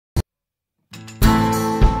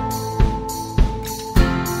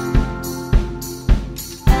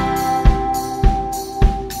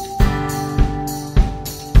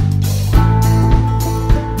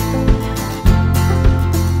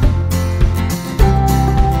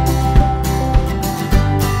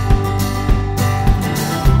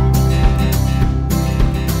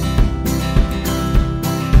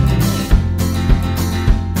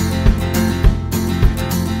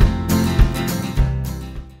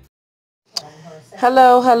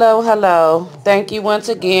Hello, hello, hello. Thank you once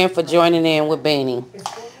again for joining in with Beanny.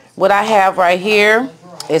 What I have right here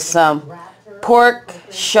is some pork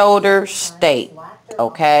shoulder steak.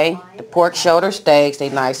 Okay, the pork shoulder steaks, they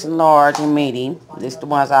nice and large and meaty. These the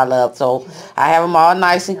ones I love. So I have them all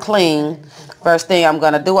nice and clean. First thing I'm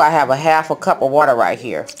gonna do, I have a half a cup of water right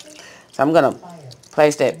here. So I'm gonna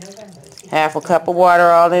place that half a cup of water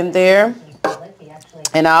all in there.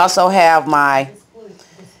 And I also have my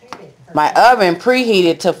oven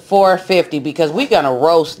preheated to 450 because we're gonna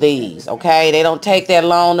roast these. Okay, they don't take that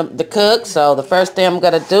long to cook. So the first thing I'm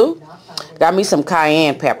gonna do, got me some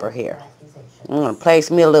cayenne pepper here. I'm gonna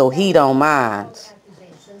place me a little heat on mine.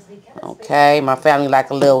 Okay, my family like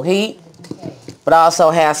a little heat, but I also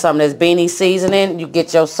have some of this Beanny seasoning. You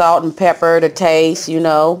get your salt and pepper to taste, you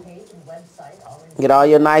know, get all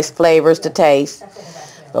your nice flavors to taste.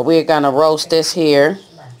 But we're gonna roast this here,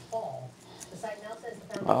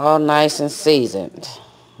 all nice and seasoned.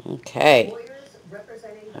 Okay,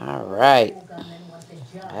 all right,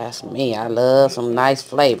 that's me. I love some nice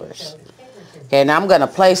flavors. Okay, now I'm gonna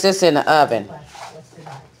place this in the oven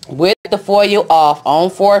with the foil off on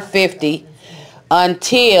 450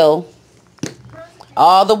 until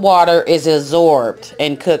all the water is absorbed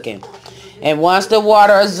and cooking. And once the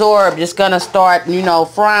water absorbed, it's gonna start, you know,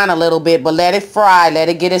 frying a little bit, but let it fry, let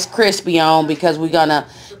it get its crispy on, because you're gonna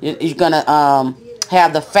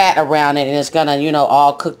have the fat around it, and it's gonna, you know,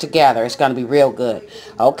 all cook together. It's gonna be real good.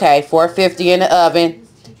 Okay, 450 in the oven,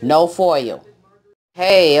 no foil.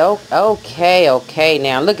 Hey, okay,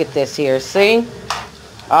 now look at this here, see?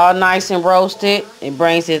 All nice and roasted. It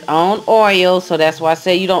brings its own oil, so that's why I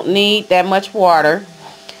say you don't need that much water.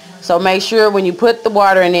 So make sure when you put the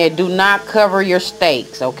water in there, do not cover your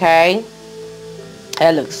steaks, okay?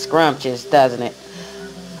 That looks scrumptious, doesn't it?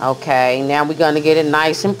 Okay, now we're going to get it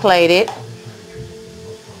nice and plated.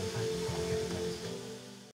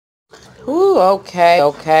 Ooh,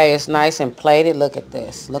 okay, it's nice and plated. Look at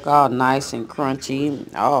this. Look all nice and crunchy.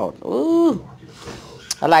 Oh, ooh.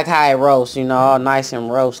 I like how it roasts, you know, all nice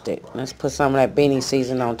and roasted. Let's put some of that Beanny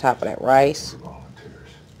seasoning on top of that rice.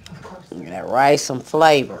 Give that rice some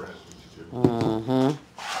flavor.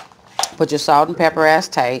 Put your salt and pepper as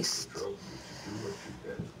taste,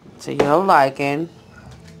 to your liking.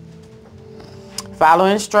 Follow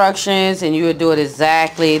instructions and you will do it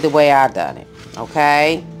exactly the way I done it.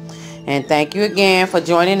 Okay? And thank you again for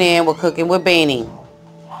joining in with Cooking with Beanny.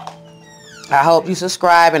 I hope you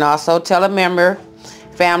subscribe and also tell a member,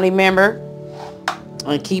 family member,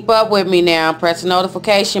 and keep up with me now. Press the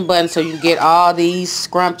notification button so you get all these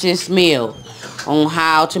scrumptious meals on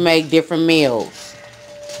how to make different meals.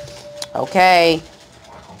 Okay.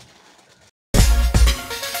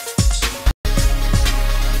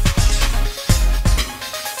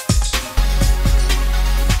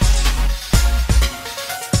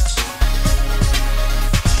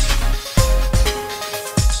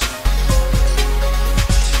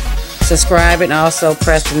 Subscribe and also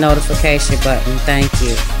press the notification button. Thank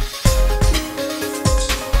you.